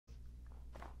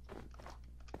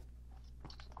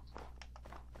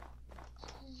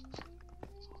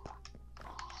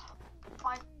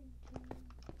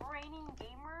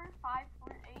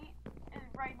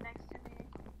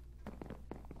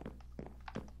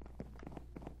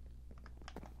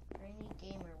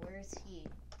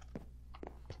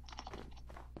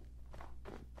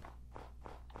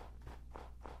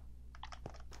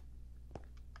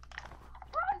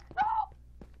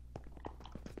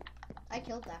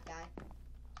killed that guy.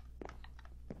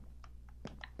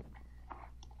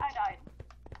 I died.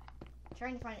 I'm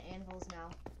trying to find anvils now.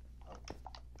 Oh.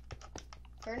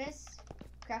 Furnace,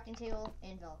 crafting table,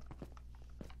 anvil.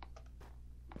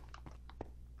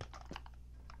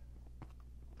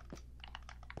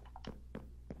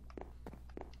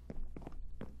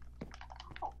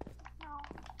 Oh, no.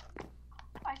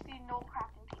 I see no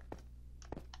crafting table.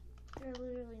 There are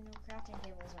literally no crafting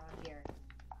tables around here.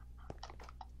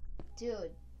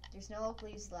 Dude, there's no oak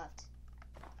leaves left.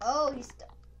 Oh, he's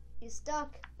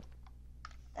stuck.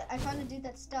 I found a dude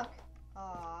that's stuck.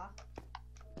 Aww.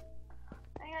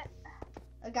 Dang it.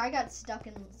 A guy got stuck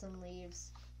in some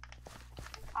leaves.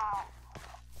 Ow.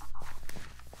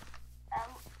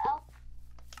 L.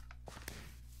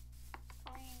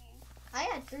 3. I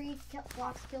had 3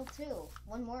 blocks killed too.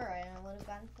 One more and I would have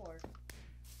gotten 4.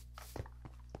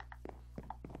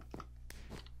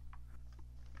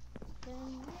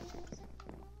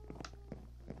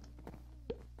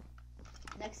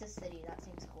 Nexus City, that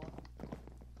seems cool.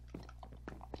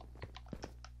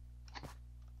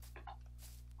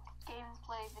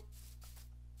 Gameplay,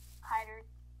 hider,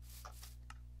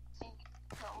 seek,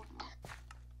 code.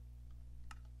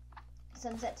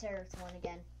 Sunset Terrace 1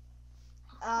 again.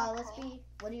 Let's be,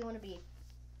 what do you want to be?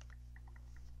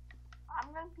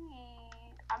 I'm gonna be,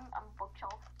 I'm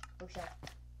bookshelf. Bookshelf.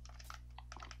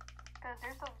 Cause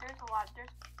there's a lot, there.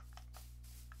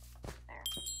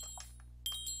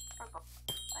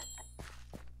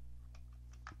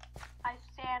 I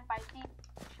stand by the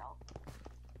bookshelf.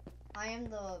 I am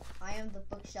the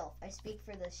bookshelf. I speak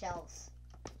for the shelves.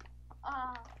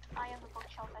 I am the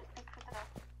bookshelf. I speak for the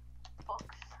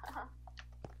books.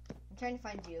 I'm trying to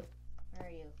find you. Where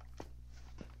are you?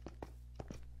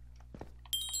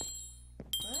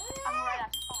 I'm right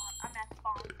at spawn. I'm at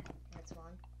spawn. That's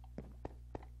spawn.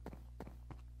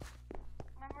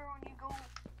 Remember when you go,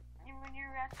 when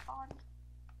you're at spawn?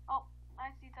 Oh,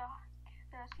 I see the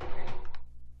secret.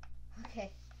 Okay.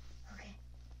 Okay.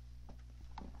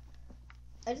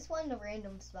 I just wanted a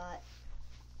random spot.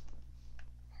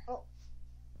 Oh.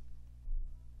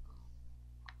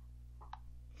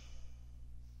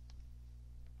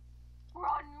 Run,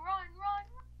 run, run!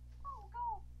 Go,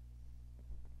 go!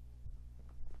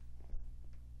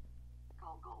 Go,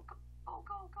 go, go, go,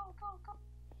 go, go, go, go!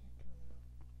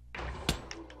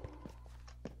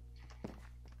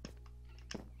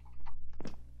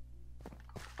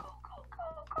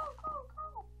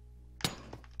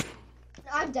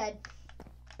 I'm dead.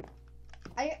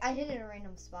 I hit it in a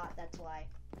random spot, that's why.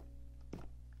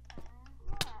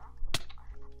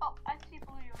 Oh, I see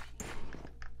blue Yoshi.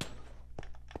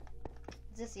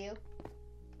 Is this you?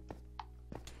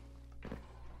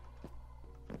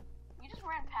 You just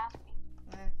ran past me.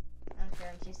 I don't care,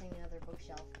 I'm chasing another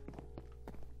bookshelf.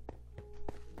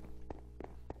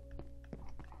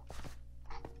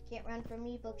 Can't run from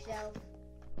me, bookshelf.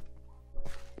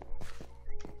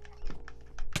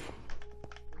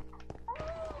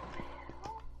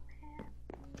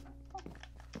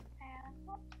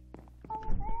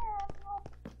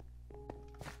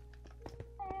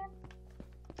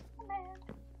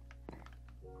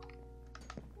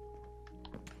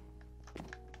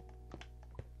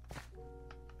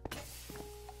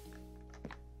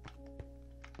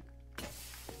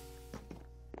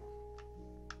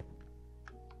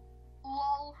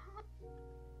 Lol.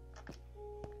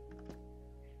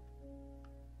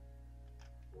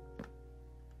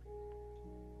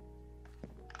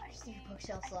 There's 3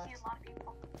 bookshelves I left. see a lot of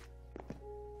people.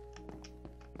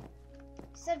 You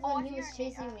said Oh, when I he hear was an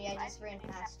chasing me, I I just hear ran an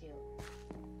past you.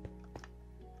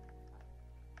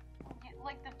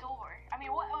 Like the door. I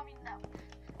mean, what? I mean, no.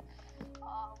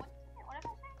 What did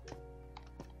I say?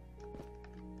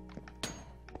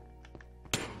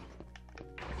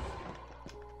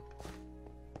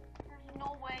 There's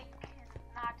no way you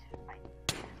cannot fight.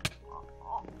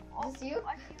 Is this you?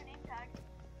 I see your name tag.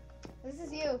 This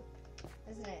is you,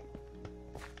 isn't it?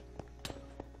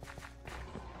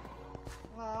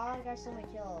 Aw, I got so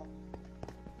much kill.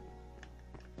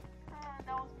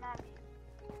 That was not me.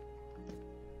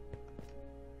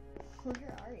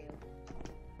 Where are you?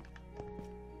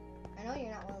 I know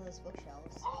you're not one of those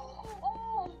bookshelves.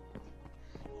 Oh!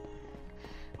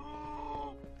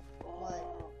 What?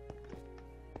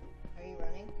 Are you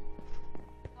running?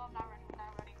 No, I'm not running. I'm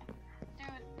not running.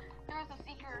 Dude, there was a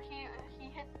seeker. He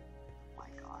hit. Oh my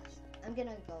gosh. I'm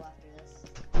gonna go after this.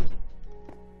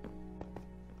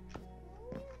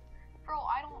 Bro,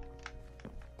 I don't.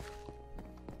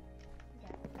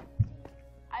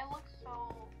 I look so.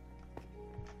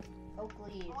 Oak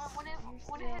leaves.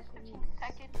 When it hits 15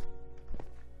 seconds,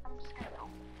 I'm just gonna go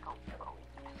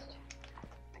fast.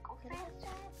 I go could have.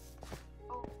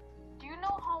 Oh, do you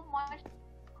know how much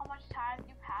time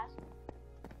you passed?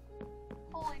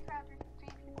 Holy crap! There's 3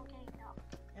 people getting up.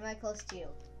 Am I close to you?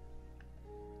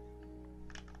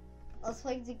 Let's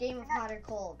play the game of hot or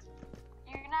cold.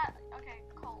 You're not okay.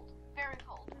 Cold, very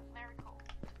cold, very cold.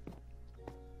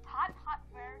 Hot, hot,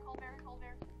 very cold, very cold,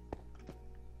 very.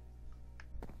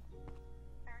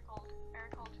 Very cold, very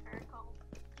cold, very cold.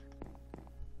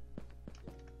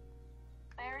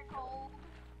 Very cold,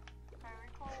 very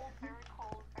cold, very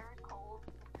cold, very cold.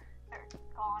 Very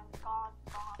gone, gone,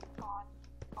 gone, gone,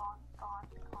 gone, gone,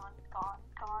 gone, gone,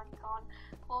 gone, gone.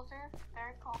 Closer,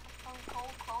 very cold,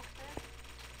 cold, closer.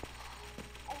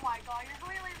 Oh my god, you're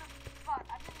really the fuck.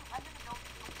 I didn't know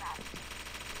this was that.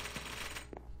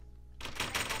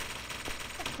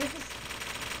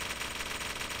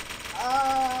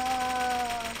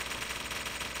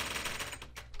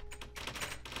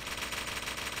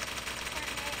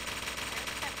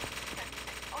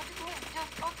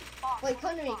 Wait,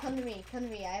 come to me, come to me, come to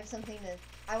me. I have something to.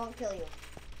 I won't kill you.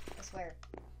 I swear.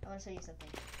 I want to show you something.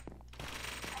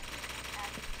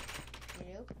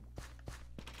 You do?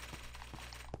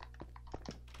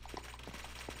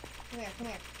 Come here, come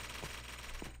here.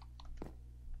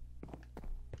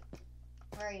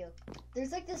 Where are you?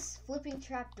 There's like this flipping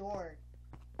trap door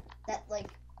that like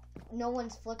no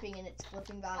one's flipping and it's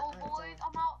flipping back Oh on its boys,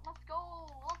 own. I'm out. Let's go.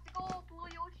 Let's go, Blue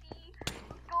Yoshi.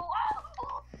 Let's go.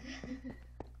 Oh!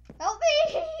 Help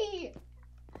me!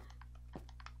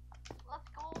 Let's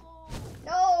go.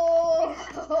 No!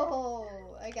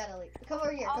 I gotta leave. Come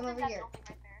over here, I'll come do over that here. building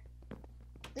right there.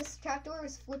 This trapdoor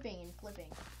is flipping and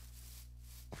flipping.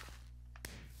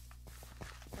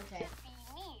 Okay. Should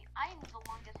be me. I'm the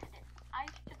longest hidden. I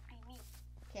should be me.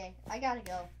 Okay, I gotta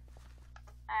go.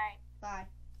 Alright. Bye.